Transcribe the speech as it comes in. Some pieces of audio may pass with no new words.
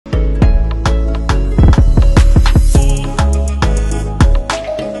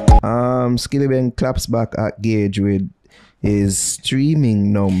Skillibeng claps back at Gage with his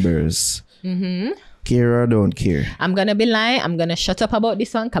streaming numbers. Care or don't care? I'm gonna be lying. I'm gonna shut up about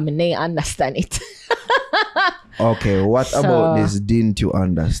this one because I understand it. Okay, what about this didn't you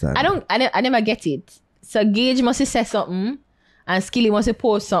understand? I never get it. So Gage must have said something and Skilly must have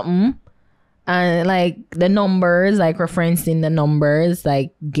post something and like the numbers, like referencing the numbers,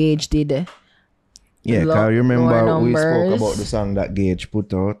 like Gage did. Yeah, because remember we spoke about the song that Gage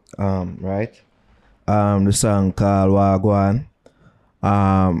put out, right? The song called Gwaan.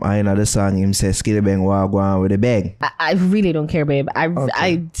 I know the song him says Skillibeng Gwaan with a bang. I really don't care, babe. I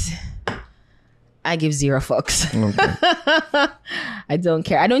give zero fucks. Okay. I don't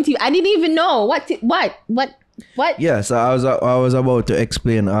care. I didn't even know what. Yeah, so I was about to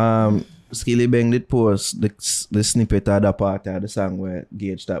explain. Skillibeng did post the snippet of the part of the song where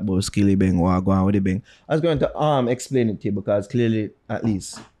Gage that about Skillibeng Gwaan with the bang. I was going to explain it to you because clearly, at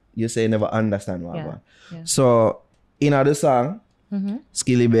least, you say you never understand Gwaan. Yeah. So in the song,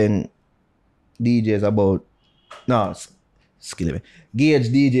 Skillibeng DJs about Skillibeng. Gage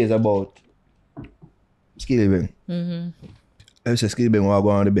DJs about Skillibeng. I say Skillibeng will go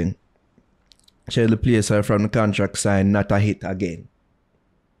on the bang. Share the place from the contract sign, not a hit again.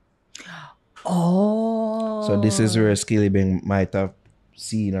 Oh. So this is where Skillibeng might have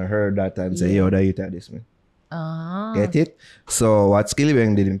seen or heard that and say, yo, that you tell this man. Get it? So what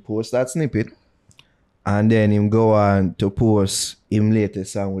Skillibeng did him post that snippet and then him go on to post him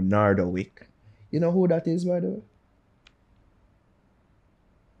latest song with Naro. You know who that is, by the way?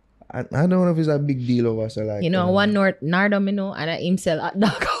 I don't know if it's a big deal over so like one Nardo me know and I himself at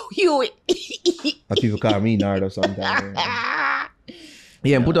dog you people call me Nardo sometimes.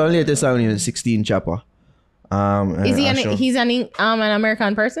 Yeah, put on latest song in 16 chopper. Is he he's an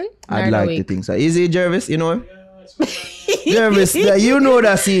American person? I'd like to think so. Is he Jervis? You know him? Jervis, you know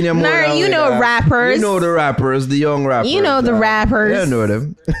that senior more. You know rappers. You know the rappers, the young rappers. You know the rappers. You know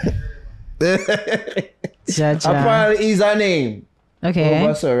them. Apparently he's a name. Okay.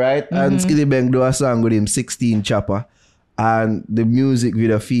 Over, right? And Skillibeng do a song with him, 16 chopper. And the music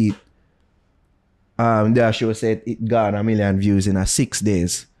video feed, there show said it got 1 million views in 6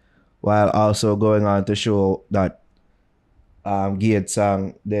 days. While also going on to show that Gage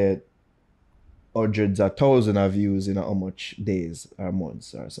song the hundreds of thousands of views in how much days or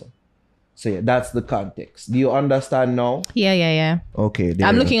months or so. So yeah, that's the context. Do you understand now? Yeah. Okay.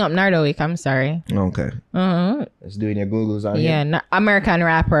 I'm looking up Nardo. I'm sorry. Okay. Just doing your Googles on here. American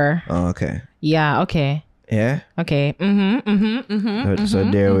rapper. Oh, okay. Yeah, okay. Yeah? Okay. So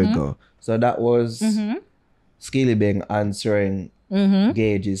there we go. So that was Skillibeng answering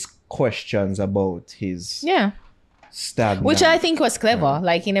Gage's questions about his stagnant. Which I think was clever.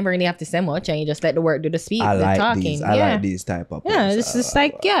 Like he never really have to say much and you just let the work do the speak, the talking. I like these type of posts. Yeah, it's just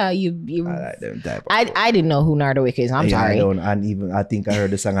like you I like them type of I didn't know who Nardo is. I'm sorry. I think I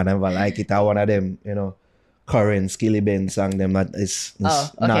heard the song and I never like it. I one of them, current Skillibeng song them that is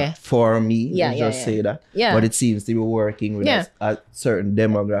not for me. Say that. Yeah. But it seems to be working with a certain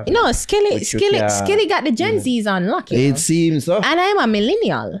demographic. Skilly got the Gen Z's on lock. It seems so. And I'm a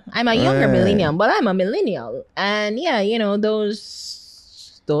millennial. I'm a younger millennial, but I'm a millennial. And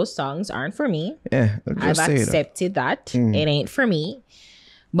those songs aren't for me. Yeah. I've accepted that. It ain't for me.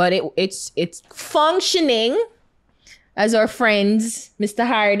 But it's functioning. As our friends, Mr.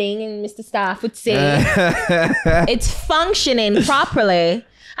 Harding and Mr. Staff would say, it's functioning properly.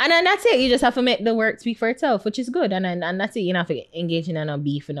 And then that's it. You just have to make the work speak for itself, which is good. And that's it. You don't have to engage in a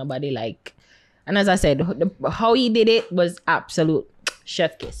beef with nobody. And as I said, how he did it was absolute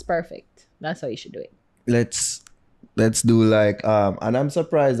chef kiss. Perfect. That's how you should do it. Let's do and I'm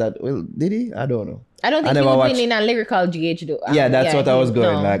surprised that, did he? I don't know. I don't think he would be in a lyrical Gage do. That's what I was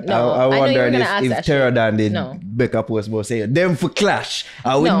going. I wondered if Terradan did back up was more saying them for clash.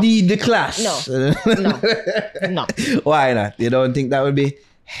 I would need the clash. No. Why not? You don't think that would be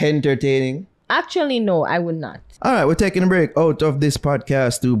entertaining? Actually, no, I would not. All right, we're taking a break out of this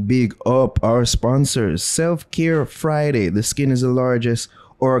podcast to big up our sponsors. Self-Care Friday. The skin is the largest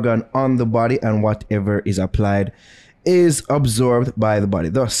organ on the body, and whatever is applied is absorbed by the body,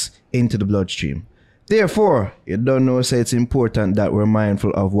 thus into the bloodstream. Therefore, you don't know, so it's important that we're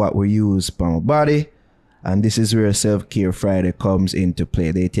mindful of what we use from our body. And this is where Self-Care Friday comes into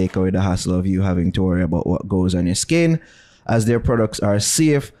play. They take away the hassle of you having to worry about what goes on your skin, as their products are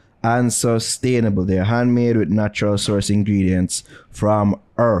safe and sustainable. They're handmade with natural source ingredients from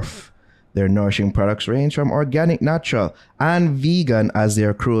Earth. Their nourishing products range from organic, natural, and vegan, as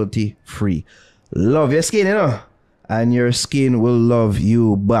they're cruelty-free. Love your skin, and your skin will love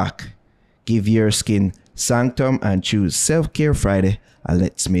you back. Give your skin Sanctum and choose Self-Care Friday, and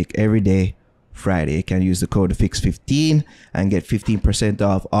let's make every day Friday. You can use the code FIX15 and get 15%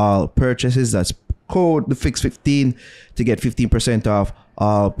 off all purchases. That's code the FIX15 to get 15% off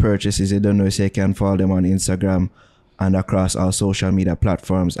all purchases. You don't know, so you can follow them on Instagram and across all social media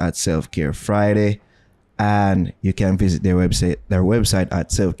platforms at Self-Care Friday. And you can visit their website at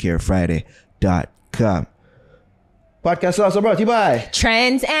selfcarefriday.com. Podcast also brought to you by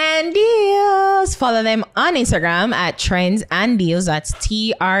Trends and Deals. Follow them on Instagram at Trends and Deals. That's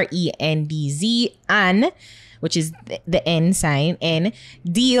TRENDZ and, which is the N sign, and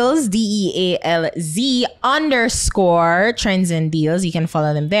Deals, DEALZ _ Trends and Deals. You can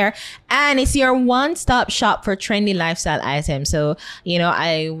follow them there. And it's your one-stop shop for trendy lifestyle items. So, you know,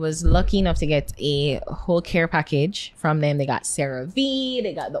 I was lucky enough to get a whole care package from them. They got CeraVe,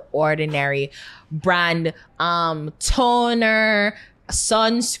 they got the Ordinary brand toner,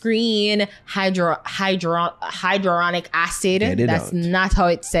 sunscreen, hyaluronic acid. That's not how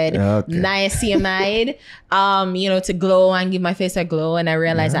it said. Okay. Niacinamide. You know, to glow and give my face a glow. And I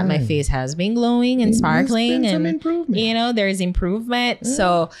realized that my face has been glowing and sparkling, and you know, there is improvement.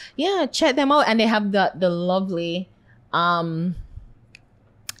 So yeah, check them out. And they have the lovely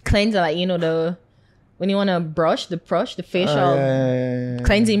cleanser, like, you know, the when you want to brush the facial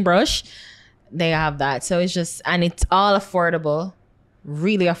cleansing brush, they have that. So it's just, and it's all affordable.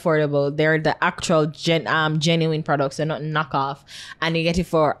 Really affordable. They're the actual genuine products. They're not knockoff, and you get it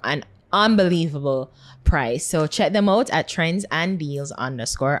for an unbelievable price. So check them out at Trends and Deals _ on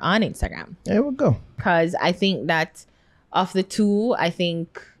Instagram. There we go. Because I think that of the two, I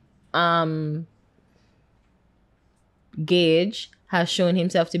think Gage has shown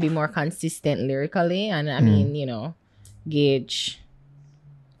himself to be more consistent lyrically, and I mean, you know, Gage,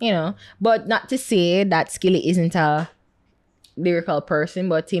 you know, but not to say that Skilly isn't a lyrical person,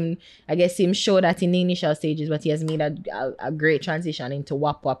 but him, I guess him showed that in the initial stages, but he has made a great transition into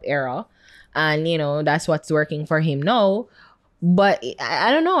WAP era, and you know, that's what's working for him now. But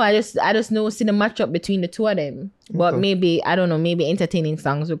I don't know, I just know, see the matchup between the two of them. But maybe, I don't know, maybe entertaining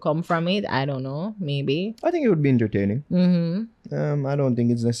songs will come from it. I don't know, maybe I think it would be entertaining. I don't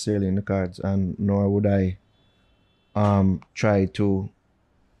think it's necessarily in the cards, and nor would I try to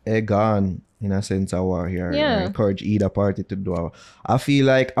egg on, in a sense, a war here. I encourage either party to do it. I feel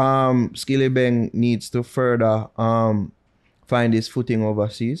like Skillibeng needs to further find his footing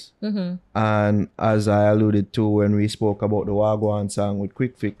overseas. And as I alluded to when we spoke about the Gwaan song with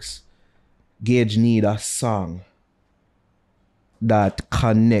Quick Fix, Gage need a song that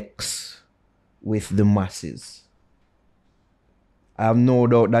connects with the masses. I have no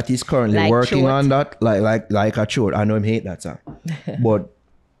doubt that he's currently working on that. Like a chore. I know him hate that song. But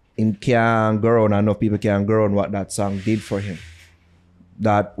him can't go around, enough people can't go around what that song did for him.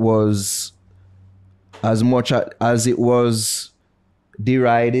 That was, as much as it was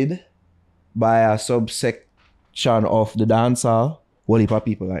derided by a subsection of the dancehall, whole heap of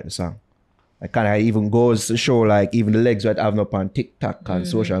people like the song. It kind of even goes to show, like, even the legs that have up on TikTok and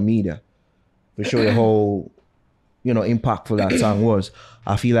social media, to show you how, you know, impactful that song was.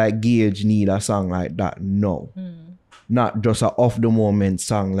 I feel like Gage need a song like that now. Not just a off the moment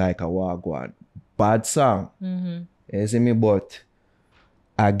song like a Gwaan. Bad song. You see me? But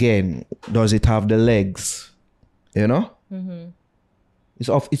again, does it have the legs? You know? It's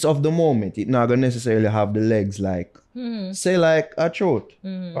off the moment. It not gonna necessarily have the legs like say like a throat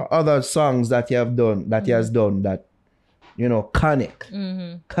or other songs that he have done, that he has done, that, you know, conic.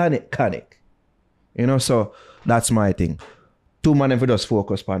 You know, so that's my thing. Two man if we just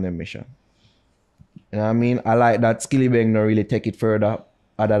focus on their mission. You know what I mean? I like that Skillibeng not really take it further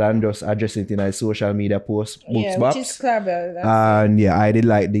other than just address it in a social media post, books box. Which is clever. And yeah, I did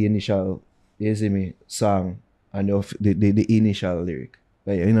like the initial, you see me, song and the initial lyric.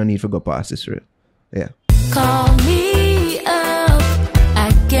 But yeah, you don't need to go past this real. Yeah. Call me up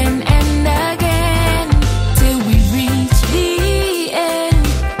again and again till we reach the end.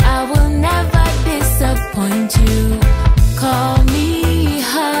 I will never disappoint you. Call me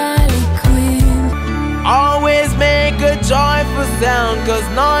Harley Quinn. Always make a joyful sound, cause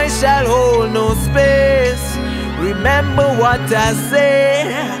noise shall hold no space. Remember what I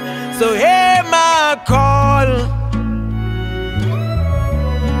say, so hear my call.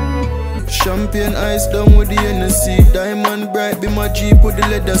 Champagne ice down with the Hennessy. Diamond bright be my Jeep with the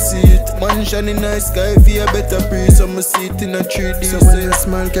leather seat. Mansion in nice sky for a better breeze. I'm seat in a 3D. So when you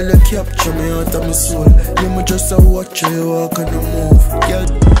smile, girl, you capture me out of my soul. You me just a watch you walk and a move. Girl,